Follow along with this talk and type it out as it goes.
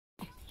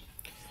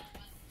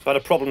So I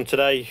had a problem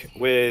today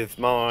with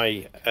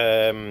my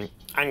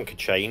anchor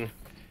chain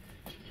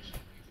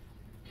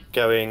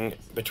going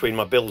between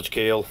my bilge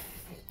keel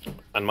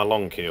and my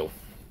long keel,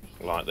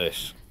 like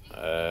this.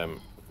 I'm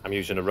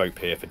using a rope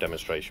here for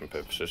demonstration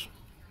purposes,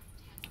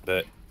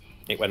 but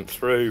it went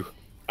through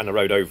and I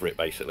rode over it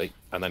basically,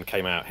 and then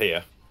came out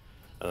here,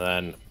 and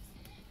then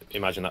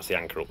imagine that's the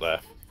anchor up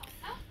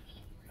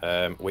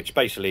there, which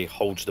basically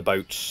holds the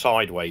boat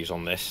sideways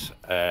on this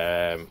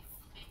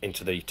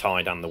into the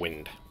tide and the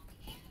wind.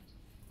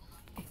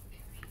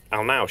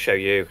 I'll now show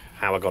you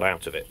how I got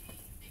out of it.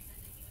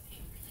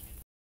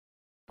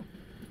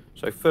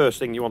 So first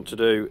thing you want to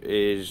do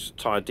is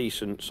tie a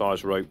decent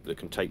sized rope that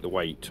can take the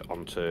weight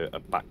onto a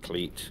back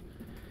cleat.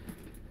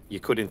 You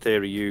could in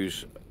theory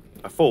use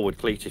a forward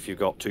cleat if you've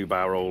got two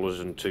bow rollers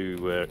and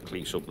two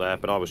cleats up there,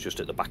 but I was just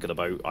at the back of the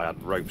boat. I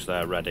had ropes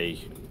there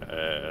ready,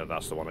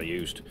 that's the one I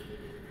used.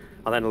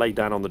 I then laid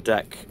down on the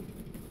deck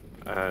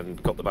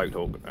and got the boat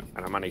hook,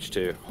 and I managed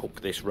to hook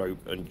this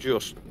rope and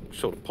just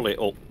sort of pull it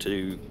up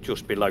to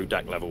just below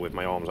deck level with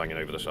my arms hanging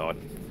over the side.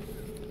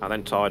 I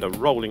then tied a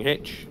rolling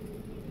hitch.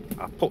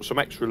 I put some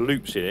extra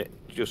loops in it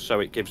just so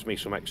it gives me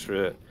some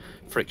extra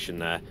friction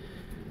there,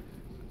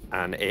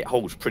 and it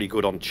holds pretty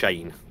good on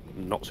chain.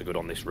 Not so good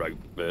on this rope,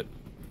 but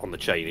on the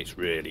chain it's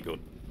really good.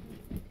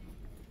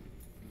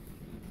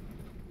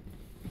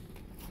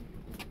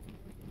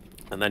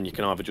 And then you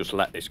can either just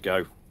let this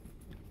go,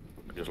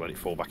 just let it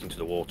fall back into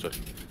the water,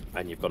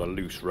 and you've got a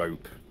loose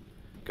rope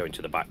going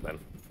to the back then,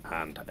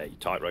 and a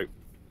tight rope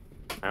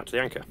out to the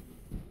anchor.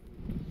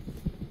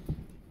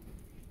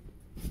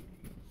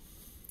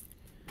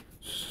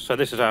 So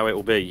this is how it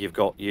will be. You've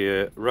got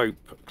your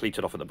rope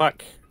cleated off at the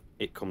back,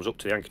 it comes up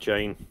to the anchor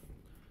chain,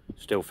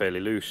 still fairly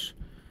loose.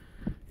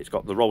 It's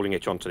got the rolling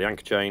hitch onto the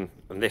anchor chain,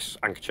 and this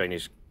anchor chain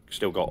is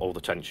still got all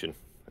the tension,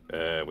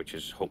 which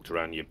is hooked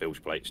around your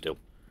bilge plate still.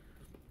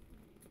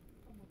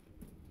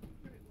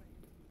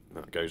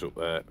 That goes up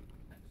there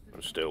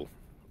and still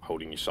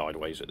holding you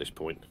sideways at this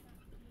point.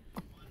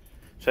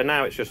 So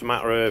now it's just a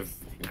matter of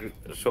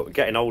sort of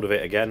getting hold of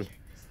it again,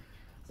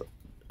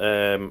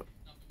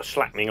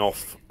 slackening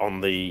off on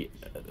the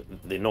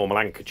normal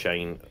anchor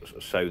chain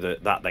so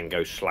that then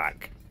goes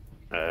slack,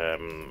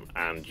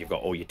 and you've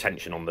got all your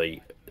tension on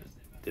the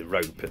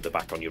rope at the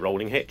back on your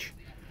rolling hitch,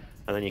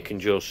 and then you can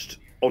just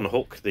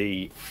unhook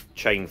the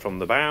chain from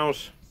the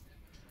bows,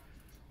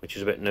 which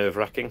is a bit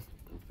nerve-wracking,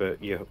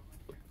 but you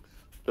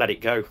let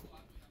it go,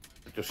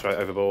 just throw it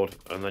overboard,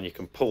 and then you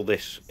can pull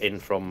this in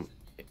from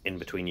in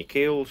between your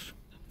keels,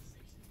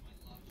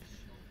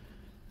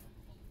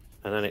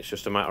 and then it's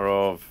just a matter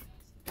of,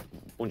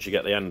 once you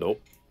get the end up,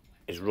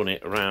 is run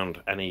it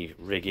around any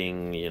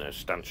rigging, you know,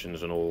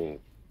 stanchions and all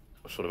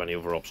sort of any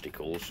other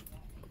obstacles,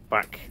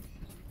 back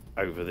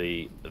over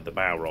the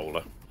bow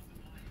roller,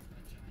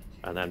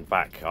 and then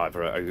back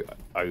either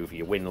over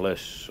your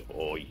windlass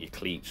or your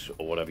cleats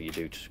or whatever you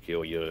do to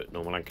secure your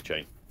normal anchor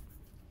chain.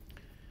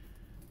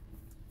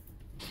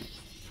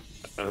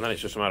 And then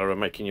it's just a matter of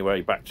making your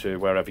way back to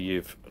wherever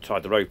you've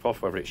tied the rope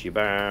off, whether it's your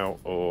bow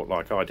or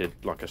like I did.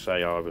 Like I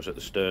say, I was at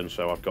the stern,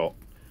 so I've got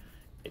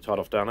it tied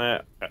off down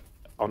there.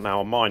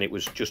 Now on mine it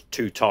was just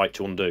too tight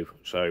to undo,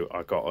 so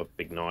I got a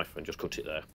big knife and just cut it there.